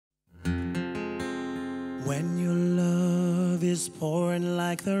When your love is pouring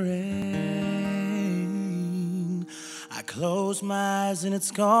like the rain, I close my eyes and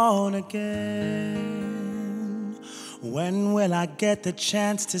it's gone again. When will I get the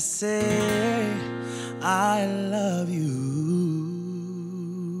chance to say I love you?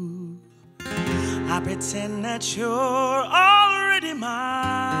 I pretend that you're already mine,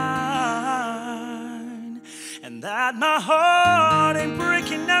 and that my heart ain't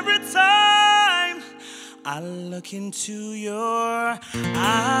breaking every time I look into your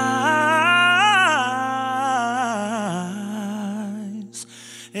eyes.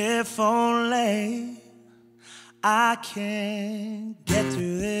 If only I can get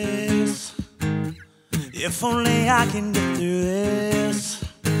through this. If only I can get through this.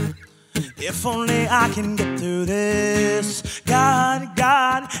 If only I can get through this. God,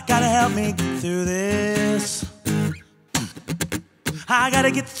 gotta help me get through this. I gotta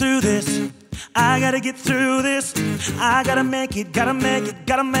get through this. I gotta get through this. I gotta make it, gotta make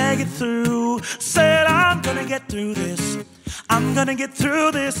it through. Said I'm gonna get through this. I'm gonna get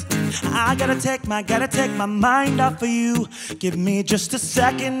through this. I gotta take my mind off of you. Give me just a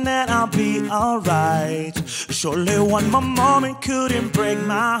second and I'll be alright. Surely one more moment couldn't break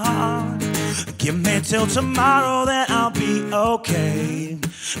my heart. Give me till tomorrow, then I'll be okay.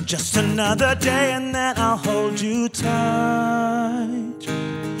 Just another day and then I'll hold you tight.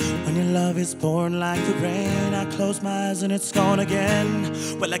 When your love is pouring like the rain, I close my eyes and it's gone again.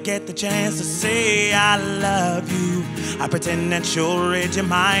 Will I get the chance to say I love you? I pretend that you'll read your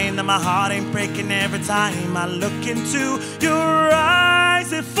mind, and my heart ain't breaking every time I look into your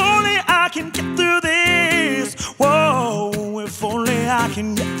eyes. If only I can get through this. Whoa, if only I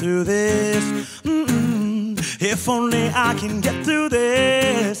can get through this. If only I can get through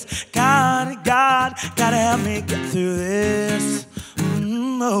this. God, gotta help me get through this.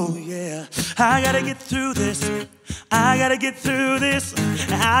 Oh yeah, I gotta get through this. I gotta get through this.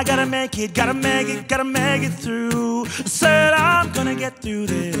 I gotta make it through. Said I'm gonna get through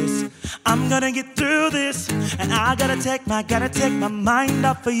this. I'm gonna get through this. And I gotta take my mind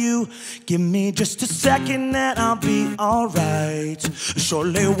off of you. Give me just a second and I'll be alright.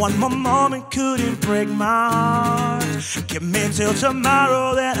 Surely one more moment couldn't break my heart. Give me till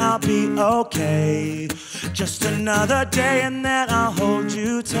tomorrow, then I'll be okay. Just another day and then I'll hold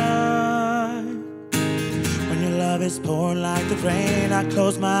you tight. When your love is pouring like the rain, I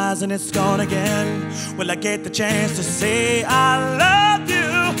close my eyes and it's gone again. Will I get the chance to say I love you?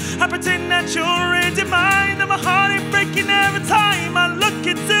 I pretend that you're in your mind, and my heart ain't breaking every time I look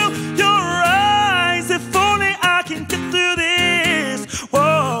into your eyes. If only I can get through this.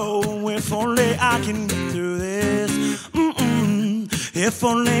 Whoa, if only I can get through this. If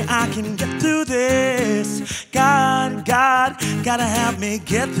only I can get through this. God, gotta help me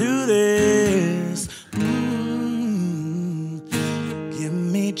get through this. Give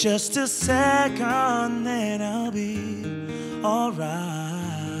me just a second, then I'll be alright.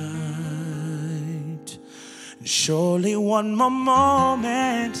 Surely one more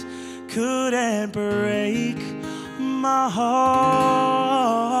moment couldn't break my heart.